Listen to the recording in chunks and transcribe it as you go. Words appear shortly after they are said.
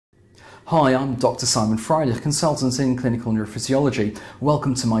Hi, I'm Dr. Simon Friday, consultant in clinical neurophysiology.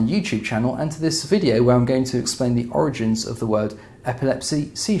 Welcome to my YouTube channel and to this video where I'm going to explain the origins of the word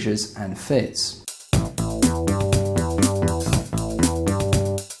epilepsy, seizures and fits.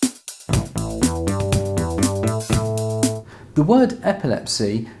 The word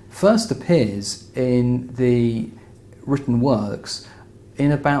epilepsy first appears in the written works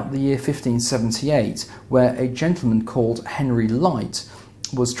in about the year 1578, where a gentleman called Henry Light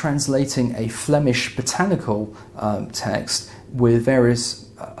was translating a Flemish botanical text with various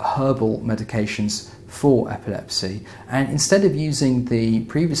herbal medications for epilepsy, and instead of using the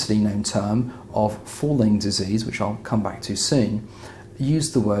previously known term of falling disease, which I'll come back to soon,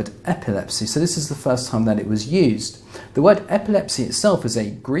 used the word epilepsy. So this is the first time that it was used. The word epilepsy itself is a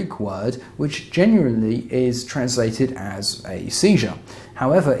Greek word which generally is translated as a seizure.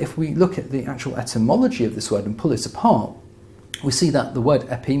 However, if we look at the actual etymology of this word and pull it apart, we see that the word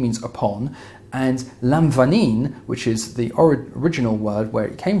epi means upon, and lamvanin, which is the original word where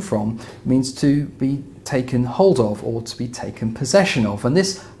it came from, means to be taken hold of or to be taken possession of. And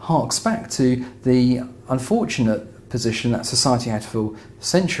this harks back to the unfortunate position that society had for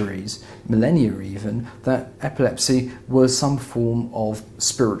centuries, millennia even, that epilepsy was some form of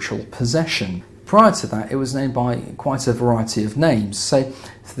spiritual possession. Prior to that, it was known by quite a variety of names. So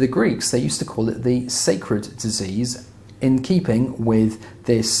for the Greeks, they used to call it the sacred disease, in keeping with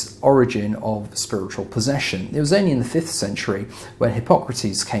this origin of spiritual possession. It was only in the 5th century when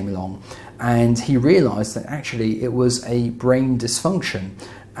Hippocrates came along and he realised that actually it was a brain dysfunction,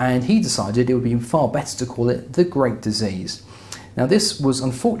 and he decided it would be far better to call it the Great Disease. Now this was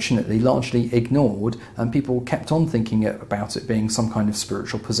unfortunately largely ignored, and people kept on thinking about it being some kind of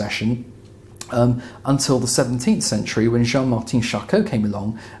spiritual possession until the 17th century, when JeanMartin Charcot came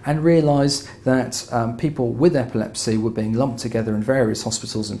along and realised that people with epilepsy were being lumped together in various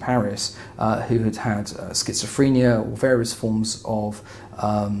hospitals in Paris who had had schizophrenia or various forms of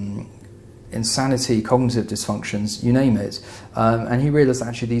insanity, cognitive dysfunctions, you name it, and he realised that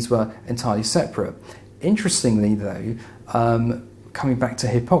actually these were entirely separate. Interestingly though, coming back to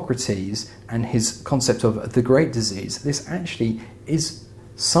Hippocrates and his concept of the Great Disease, this actually is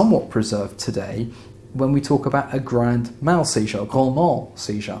somewhat preserved today when we talk about a grand mal seizure, grand mal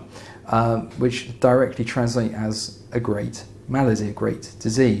seizure, which directly translate as a great malady, a great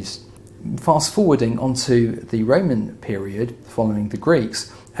disease. Fast forwarding onto the Roman period, following the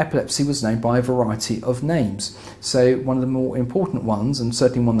Greeks, epilepsy was known by a variety of names. So one of the more important ones, and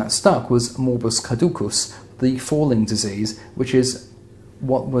certainly one that stuck, was morbus caducus, the falling disease, which is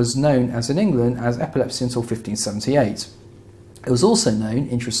what was known as in England as epilepsy until 1578. It was also known,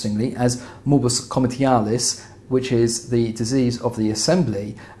 interestingly, as morbus comitialis, which is the disease of the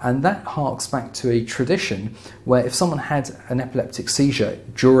assembly, and that harks back to a tradition where if someone had an epileptic seizure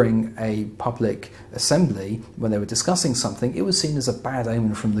during a public assembly when they were discussing something, it was seen as a bad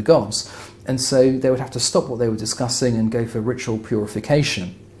omen from the gods, and so they would have to stop what they were discussing and go for ritual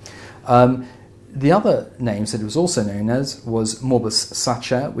purification. The other names that it was also known as was morbus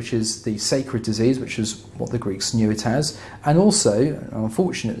sacer, which is the sacred disease, which is what the Greeks knew it as, and also,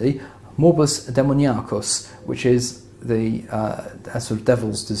 unfortunately, morbus demoniacus, which is the sort of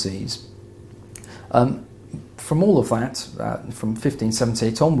devil's disease. From all of that, from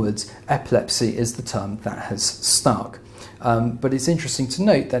 1578 onwards, epilepsy is the term that has stuck. But it's interesting to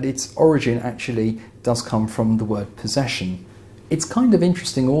note that its origin actually does come from the word possession. It's kind of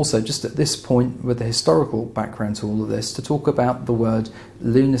interesting also, just at this point with the historical background to all of this, to talk about the word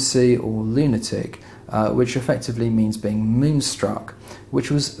lunacy or lunatic, which effectively means being moonstruck,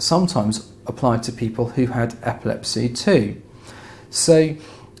 which was sometimes applied to people who had epilepsy too. So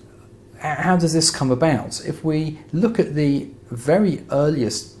how does this come about? If we look at the very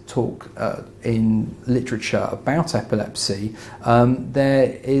earliest talk in literature about epilepsy,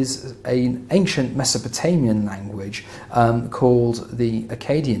 there is an ancient Mesopotamian language called the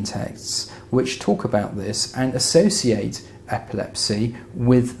Akkadian texts, which talk about this and associate epilepsy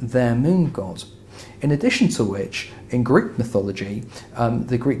with their moon god. In addition to which, in Greek mythology,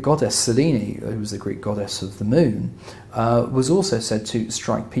 the Greek goddess Selene, who was the Greek goddess of the moon, was also said to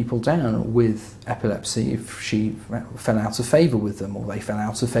strike people down with epilepsy if she fell out of favour with them or they fell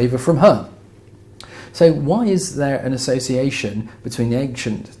out of favour from her. So why is there an association between the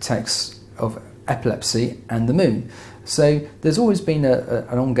ancient texts of epilepsy and the moon? So there's always been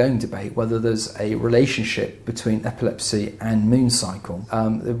an ongoing debate whether there's a relationship between epilepsy and moon cycle.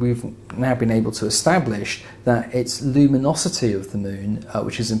 We've now been able to establish that it's luminosity of the moon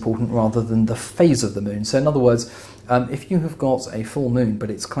which is important rather than the phase of the moon. So in other words, if you have got a full moon but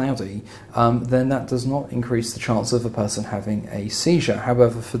it's cloudy, then that does not increase the chance of a person having a seizure.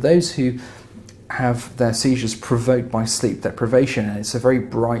 However, for those who have their seizures provoked by sleep deprivation and it's a very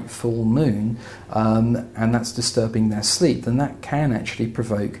bright full moon and that's disturbing their sleep, then that can actually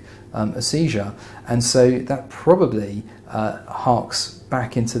provoke a seizure. And so that probably harks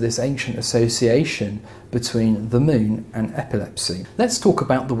back into this ancient association between the moon and epilepsy. Let's talk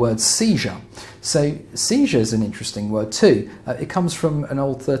about the word seizure. So seizure is an interesting word too. It comes from an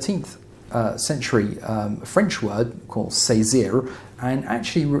old 13th century French word called Seizure, and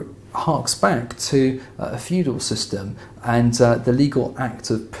actually harks back to a feudal system and the legal act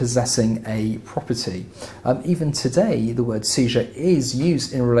of possessing a property. Even today, the word seizure is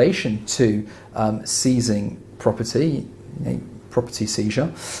used in relation to seizing property, property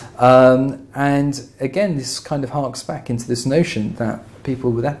seizure. And again, this kind of harks back into this notion that people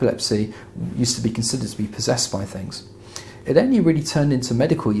with epilepsy used to be considered to be possessed by things. It only really turned into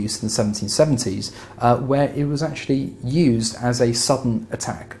medical use in the 1770s, where it was actually used as a sudden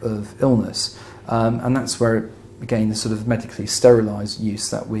attack of illness. And that's where it became the sort of medically sterilised use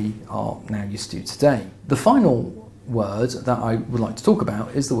that we are now used to today. The final word that I would like to talk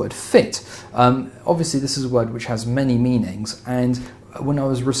about is the word fit. Obviously, this is a word which has many meanings, and when I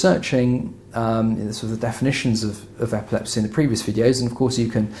was researching sort of the definitions of epilepsy in the previous videos, and of course you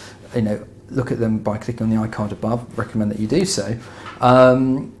can, look at them by clicking on the iCard above, recommend that you do so.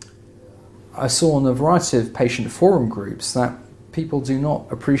 I saw on a variety of patient forum groups that people do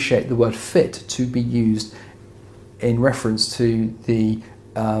not appreciate the word fit to be used in reference to the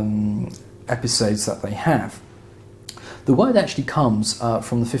episodes that they have. The word actually comes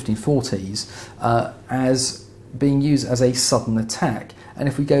from the 1540s as being used as a sudden attack, and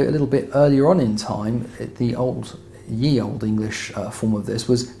if we go a little bit earlier on in time, the ye olde English form of this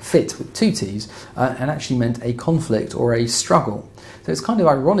was fit with two T's and actually meant a conflict or a struggle. So it's kind of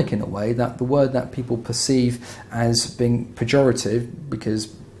ironic in a way that the word that people perceive as being pejorative,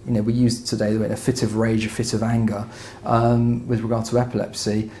 because we use it today in a fit of rage, a fit of anger, with regard to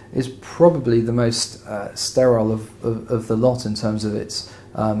epilepsy, is probably the most sterile of the lot in terms of its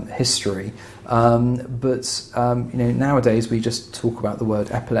history. Nowadays we just talk about the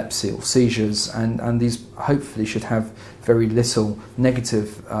word epilepsy or seizures, and these hopefully should have very little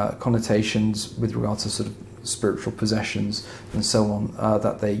negative connotations with regard to sort of spiritual possessions and so on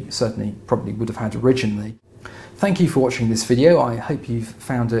that they certainly probably would have had originally. Thank you for watching this video. I hope you've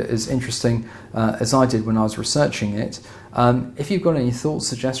found it as interesting as I did when I was researching it. If you've got any thoughts,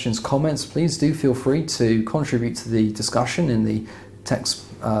 suggestions, comments, please do feel free to contribute to the discussion in the text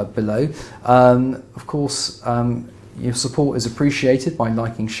below. Of course, your support is appreciated by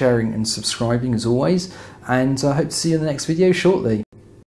liking, sharing and subscribing as always, and I hope to see you in the next video shortly.